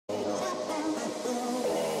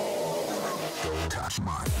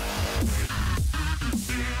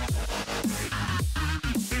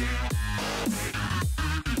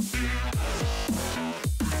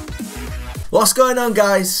What's going on,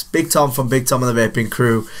 guys? Big Tom from Big Tom and the Vaping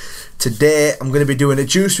Crew. Today I'm going to be doing a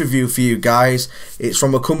juice review for you guys. It's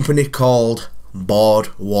from a company called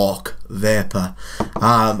BoardWalk Vapor.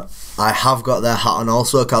 I have got their hat on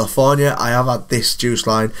also, California. I have had this juice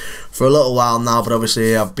line for a little while now, but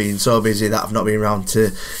obviously I've been so busy that I've not been around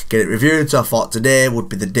to get it reviewed, so I thought today would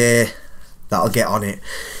be the day that I'll get on it.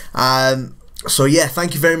 So yeah,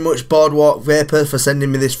 thank you very much BoardWalk Vapor for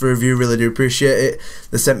sending me this for review, really do appreciate it.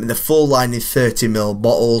 They sent me the full line in 30ml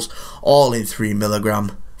bottles, all in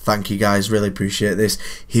 3mg. Thank you guys, really appreciate this.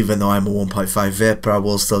 Even though I'm a 1.5 vapor, I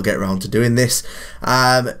will still get around to doing this.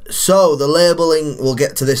 So the labelling, we'll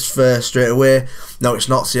get to this first straight away. No, it's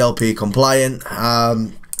not CLP compliant.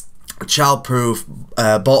 Childproof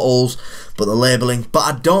bottles, but the labelling. But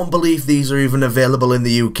I don't believe these are even available in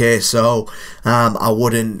the UK, so I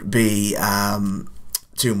wouldn't be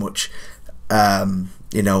too much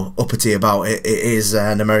you know, uppity about it. It is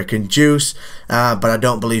an American juice, but I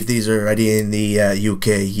don't believe these are already in the UK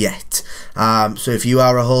yet. So if you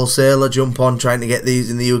are a wholesaler, jump on trying to get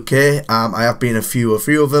these in the UK. I have been a few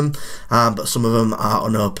of them, but some of them are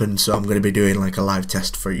unopened, so I'm going to be doing like a live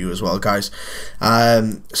test for you as well, guys.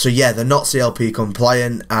 So yeah, they're not CLP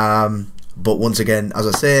compliant, but once again, as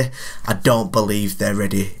I say, I don't believe they're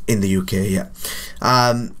ready in the UK yet.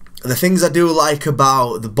 The things I do like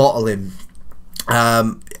about the bottling,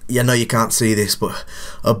 you know you can't see this, but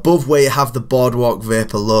above where you have the BoardWalk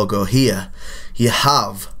Vapor logo here, you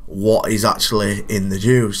have what is actually in the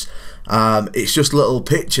juice. It's just little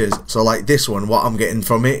pictures. So like this one, what I'm getting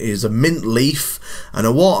from it is a mint leaf and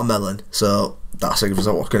a watermelon, so that's what's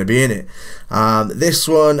going to be in it. This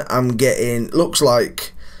one I'm getting, looks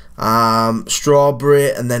like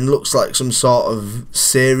strawberry, and then looks like some sort of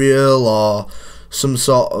cereal or some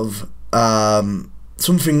sort of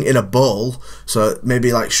something in a bowl, so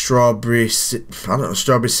maybe like strawberry, I don't know,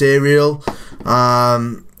 strawberry cereal.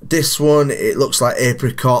 This one, it looks like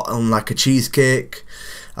apricot and like a cheesecake.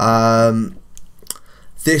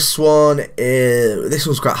 This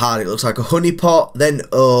one's quite hard. It looks like a honey pot, then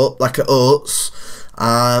like a oats,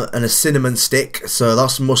 and a cinnamon stick. So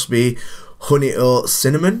that must be honey oats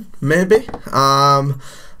cinnamon, maybe. And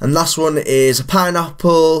last one is a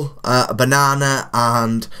pineapple, a banana,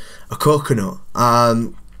 and a coconut.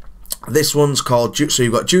 This one's called Juice. So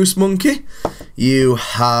you've got Juice Monkey, you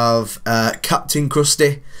have Captain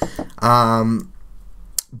Krusty,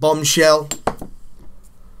 Bombshell,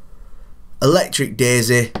 Electric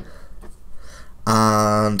Daisy,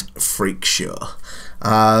 and Freak Show.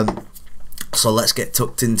 So let's get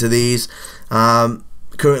tucked into these.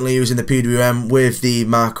 Currently using the PWM with the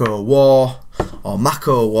Mako War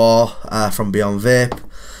from Beyond Vape.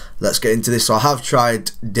 Let's get into this. So I have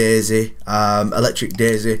tried Daisy, Electric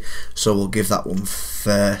Daisy, so we'll give that one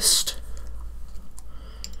first.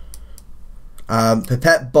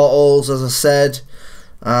 Pipette bottles, as I said,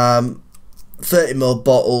 30ml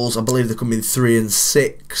bottles. I believe they come in 3 and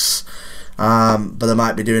 6, but they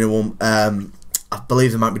might be doing a one. I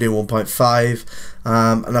believe they might be doing 1.5,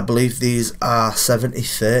 and I believe these are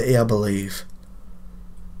 70/30. I believe.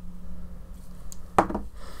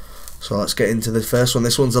 So let's get into the first one.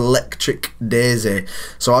 This one's Electric Daisy.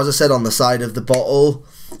 So as I said, on the side of the bottle,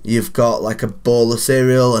 you've got like a bowl of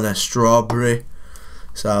cereal and a strawberry.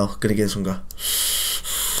 So I'm gonna give this one a go.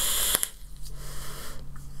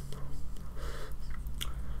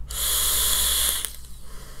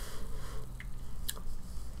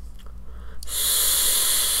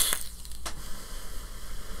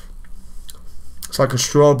 It's like a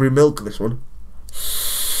strawberry milk, this one.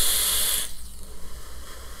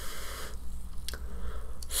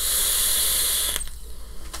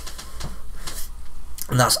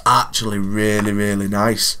 And that's actually really, really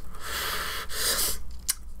nice.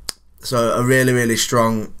 So a really, really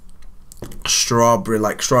strong strawberry,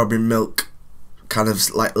 like strawberry milk, kind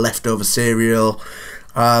of like leftover cereal.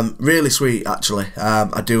 Really sweet, actually.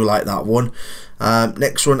 I do like that one.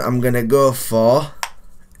 Next one I'm gonna go for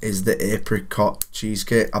is the apricot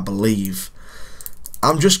cheesecake, I believe.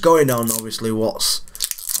 I'm just going on obviously what's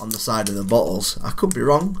on the side of the bottles. I could be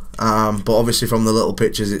wrong, but obviously from the little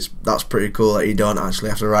pictures, that's pretty cool that you don't actually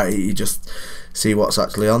have to write it, you just see what's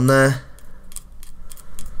actually on there.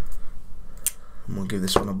 And we'll give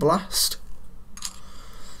this one a blast.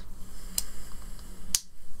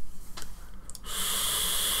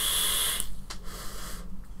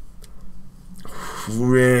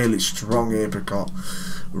 Really strong apricot,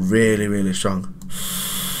 really strong.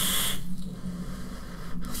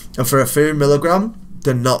 And for a 3 milligram,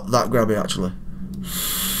 They're not that grabby actually.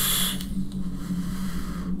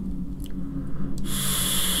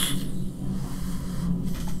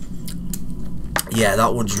 Yeah,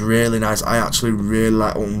 that one's really nice. I actually really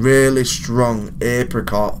like one. Really strong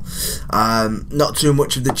apricot. Not too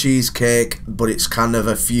much of the cheesecake, but it's kind of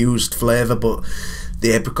a fused flavour, but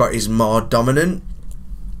the apricot is more dominant.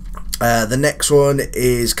 The next one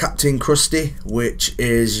is Captain Krusty, which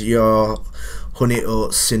is your honey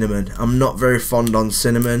oat cinnamon. I'm not very fond on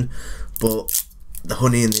cinnamon, but the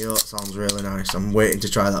honey and the oat sounds really nice. I'm waiting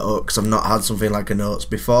to try that out because I've not had something like an oats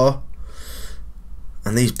before.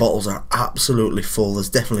 And these bottles are absolutely full. There's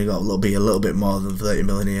definitely got to be a little bit more than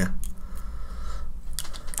 30ml in here.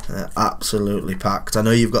 They're absolutely packed. I know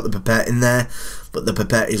you've got the pipette in there, but the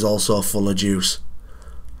pipette is also full of juice.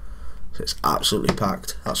 So it's absolutely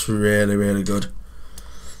packed. That's really, really good.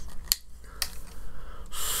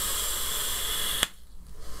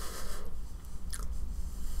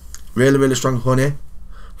 Really, really strong honey.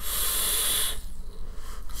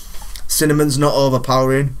 Cinnamon's not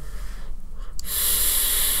overpowering.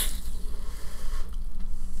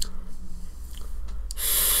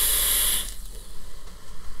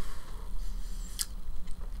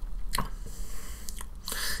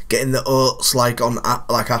 Getting the oats like on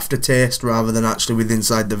like aftertaste rather than actually with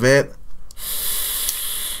inside the vape.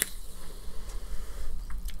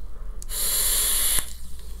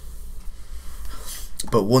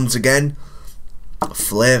 But once again, the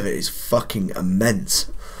flavour is fucking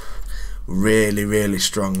immense. Really, really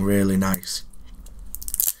strong, really nice.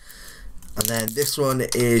 And then this one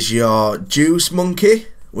is your Juice Monkey,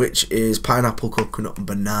 which is pineapple, coconut and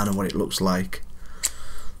banana, what it looks like.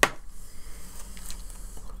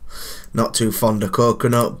 Not too fond of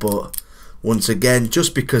coconut, but once again,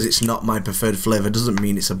 just because it's not my preferred flavour doesn't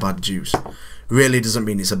mean it's a bad juice. Really doesn't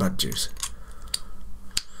mean it's a bad juice.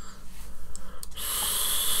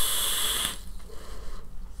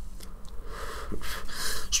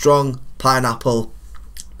 Strong pineapple,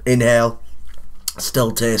 inhale,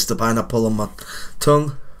 still taste the pineapple on my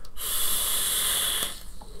tongue.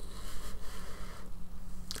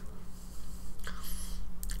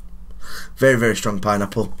 Very, very strong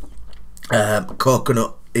pineapple.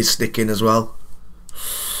 Coconut is sticking as well.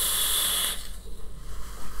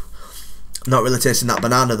 Not really tasting that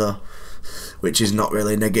banana though, which is not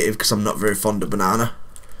really negative because I'm not very fond of banana.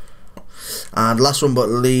 And last one but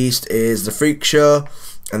least is the Freak Show,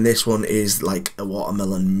 and this one is like a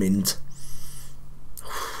watermelon mint.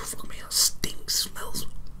 Fuck me, that stinks. Smells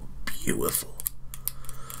beautiful.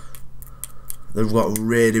 They've got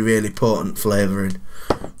really, really potent flavouring.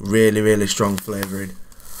 Really, really strong flavouring.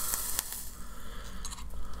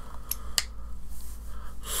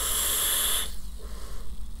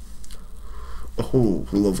 Oh,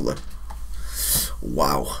 lovely.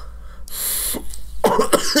 Wow.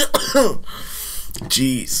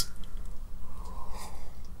 Jeez.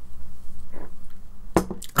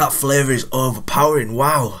 That flavour is overpowering.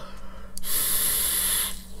 Wow.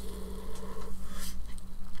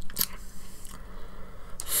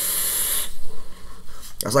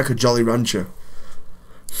 That's like a Jolly Rancher.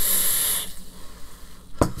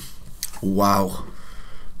 Wow.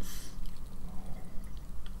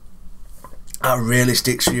 That really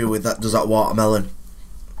sticks to you with that, does that watermelon.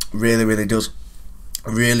 Really, really does.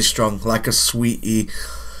 Really strong, like a sweetie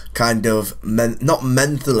kind of, not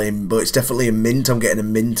mentholy, but it's definitely a mint. I'm getting a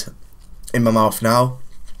mint in my mouth now.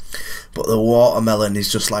 But the watermelon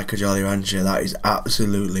is just like a Jolly Rancher. That is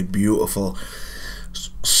absolutely beautiful.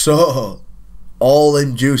 So, all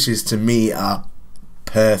them juices to me are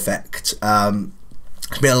perfect.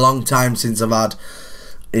 It's been a long time since I've had,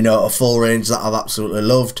 you know, a full range that I've absolutely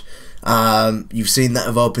loved. You've seen that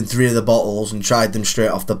I've opened 3 of the bottles and tried them straight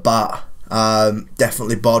off the bat.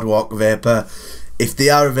 Definitely BoardWalk Vapor. If they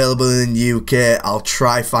are available in the UK, I'll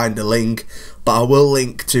try find a link, but I will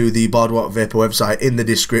link to the BoardWalk Vapor website in the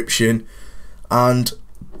description. And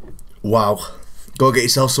wow, go get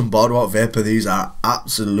yourself some BoardWalk Vapor. These are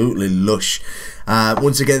absolutely lush.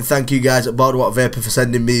 Once again, thank you guys at BoardWalk Vapor for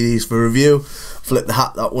sending me these for review. Flip the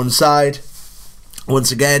hat that one side.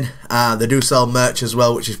 Once again, they do sell merch as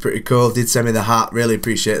well, which is pretty cool. Did send me the hat, really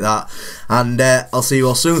appreciate that. And I'll see you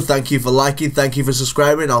all soon. Thank you for liking, thank you for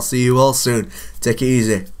subscribing. I'll see you all soon. Take it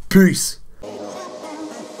easy. Peace.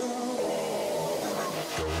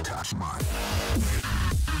 Don't touch mine.